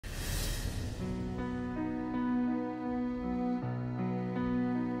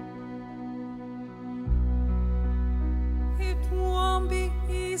won't be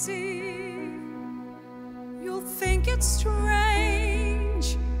easy. You'll think it's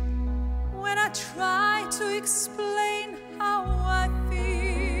strange when I try to explain how I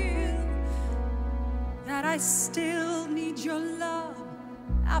feel, that I still need your love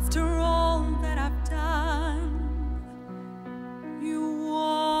after all that I've done. You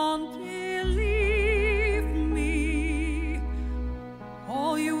won't believe me.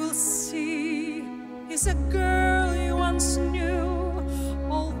 All you will see is a girl you once knew,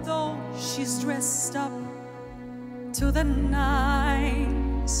 although she's dressed up to the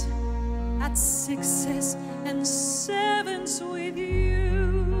nines, at 6s and 7s with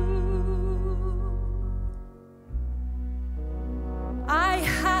you. I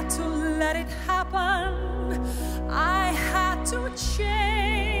had to let it happen. I had to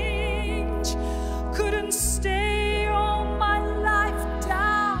change. Couldn't stay all my life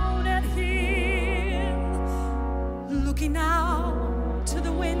down at here, looking out to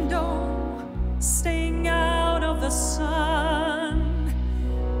the window, staying out of the sun.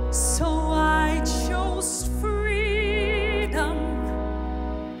 So I chose freedom,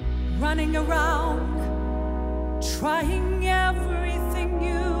 running around, trying everything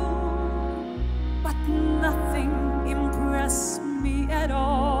new, but nothing impressed me at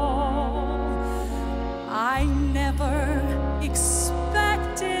all. I never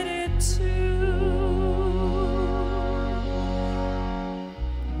expected it to.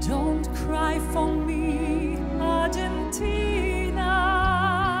 Don't cry for me, Argentina.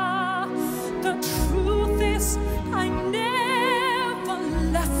 The truth is, I never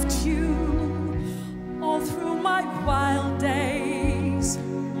left you. All through my wild days,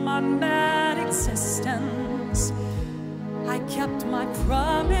 my mad existence, I kept my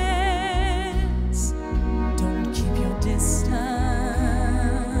promise. Don't keep your distance.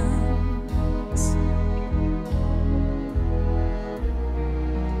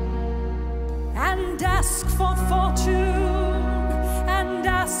 And ask for fortune, and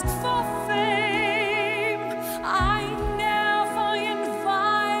ask for fame. I never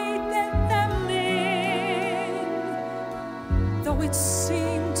invited them in, though it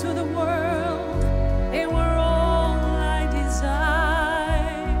seemed to the world they were all I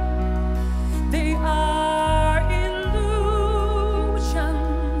desired. They are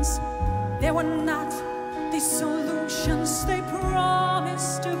illusions. They were not the solutions they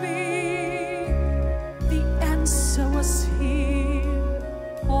promised to be. The answer was here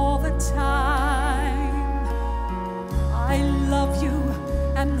all the time. I love you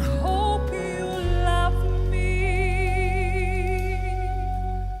and hope you love me.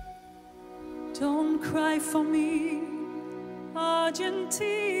 Don't cry for me,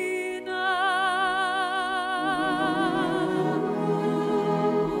 Argentina.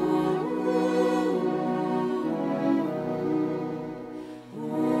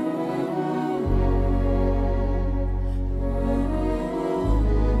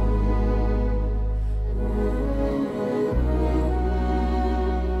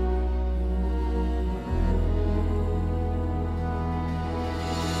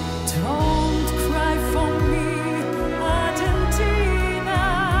 Don't cry for me, Argentina.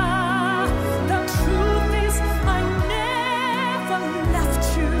 The truth is, I never left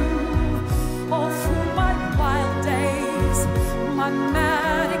you. All through my wild days, my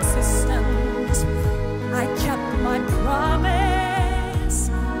mad existence, I kept my promise.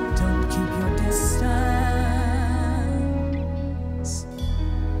 Don't keep your distance.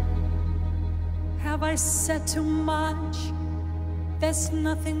 Have I said too much? There's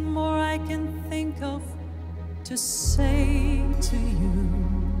nothing more I can think of to say to you.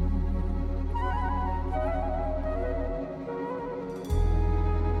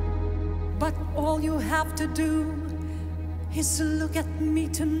 But all you have to do is look at me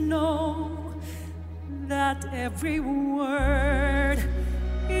to know that every word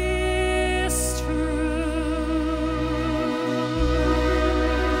is true.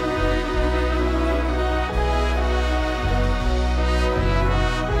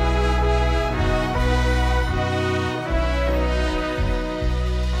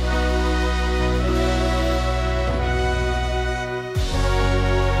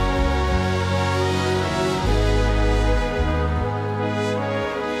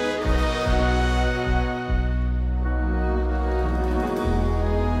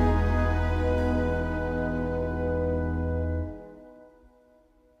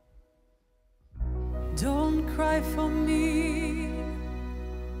 Don't cry for me,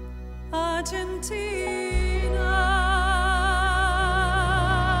 Argentina.